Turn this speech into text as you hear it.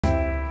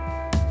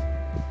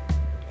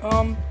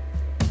Um,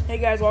 hey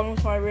guys, welcome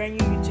to my brand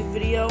new YouTube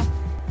video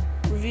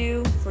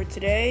review for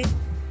today.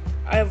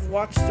 I have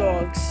Watch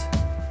Dogs.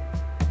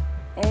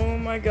 Oh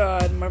my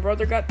god, my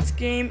brother got this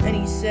game and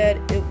he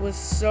said it was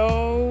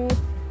so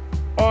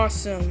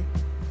awesome.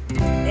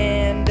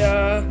 And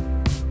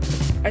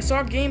I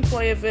saw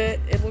gameplay of it.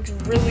 It looks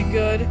really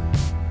good.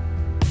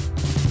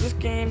 This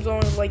game's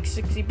only like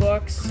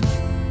 $60,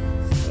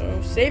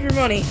 so save your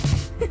money.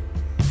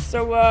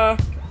 So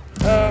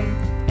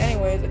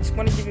anyways, I just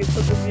want to give you a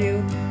quick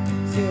review,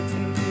 see what's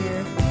in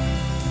here,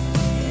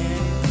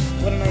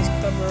 and what a nice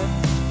cover.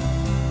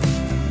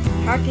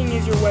 Hacking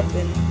is your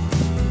weapon,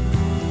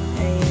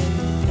 and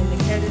the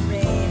character's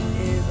name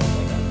is, oh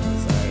my god, I'm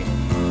sorry,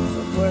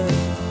 so blurred,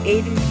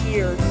 Aiden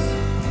Pierce.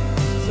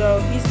 So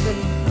he's the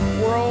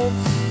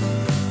world's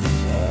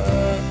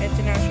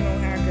international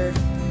hacker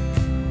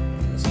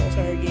in this whole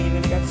entire game,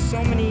 and he got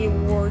so many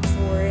awards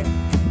for it.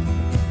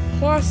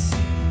 Plus,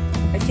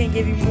 I can't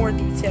give you more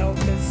detail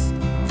because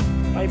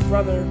my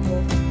brother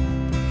will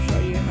show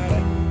you how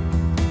to,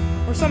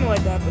 or something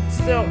like that, but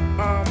still,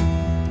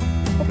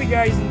 hope you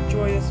guys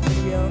enjoy this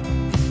video,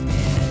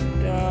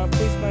 and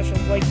please smash the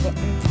like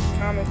button,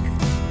 comment,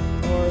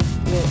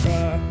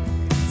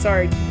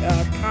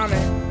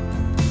 comment,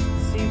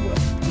 see what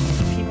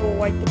people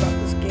liked about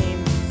this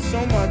game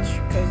so much,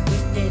 because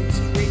this game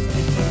just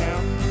recently came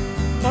out.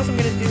 Plus, I'm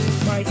going to do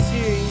my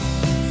series,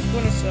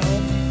 Splinter Cell,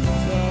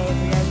 so if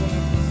you guys want to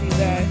see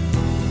that,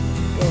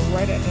 go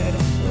right ahead or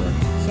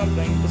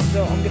something, but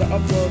still, I'm gonna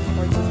upload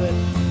parts of it.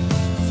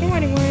 So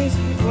anyways,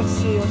 let's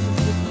see if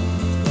this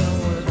is gonna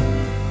work.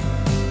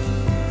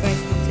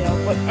 Thanks, detail.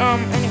 But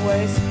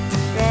anyways,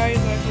 guys,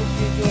 I hope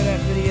you enjoyed that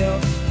video.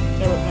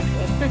 Sorry about my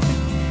foot.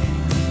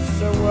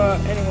 So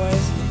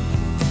anyways,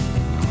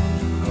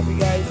 hope you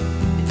guys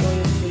enjoyed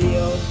this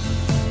video,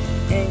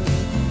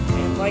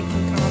 and like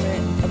and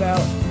comment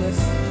about this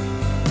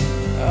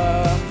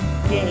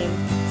game.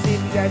 See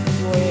if you guys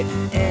enjoy it,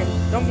 and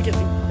don't forget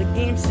the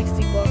game's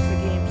 $60 at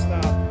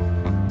GameStop,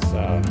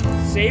 so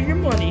save your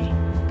money.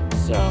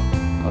 So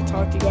I'll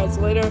talk to you guys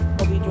later.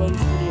 Hope you enjoyed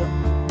this video.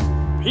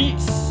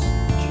 Peace.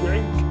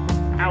 Drink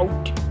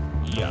out.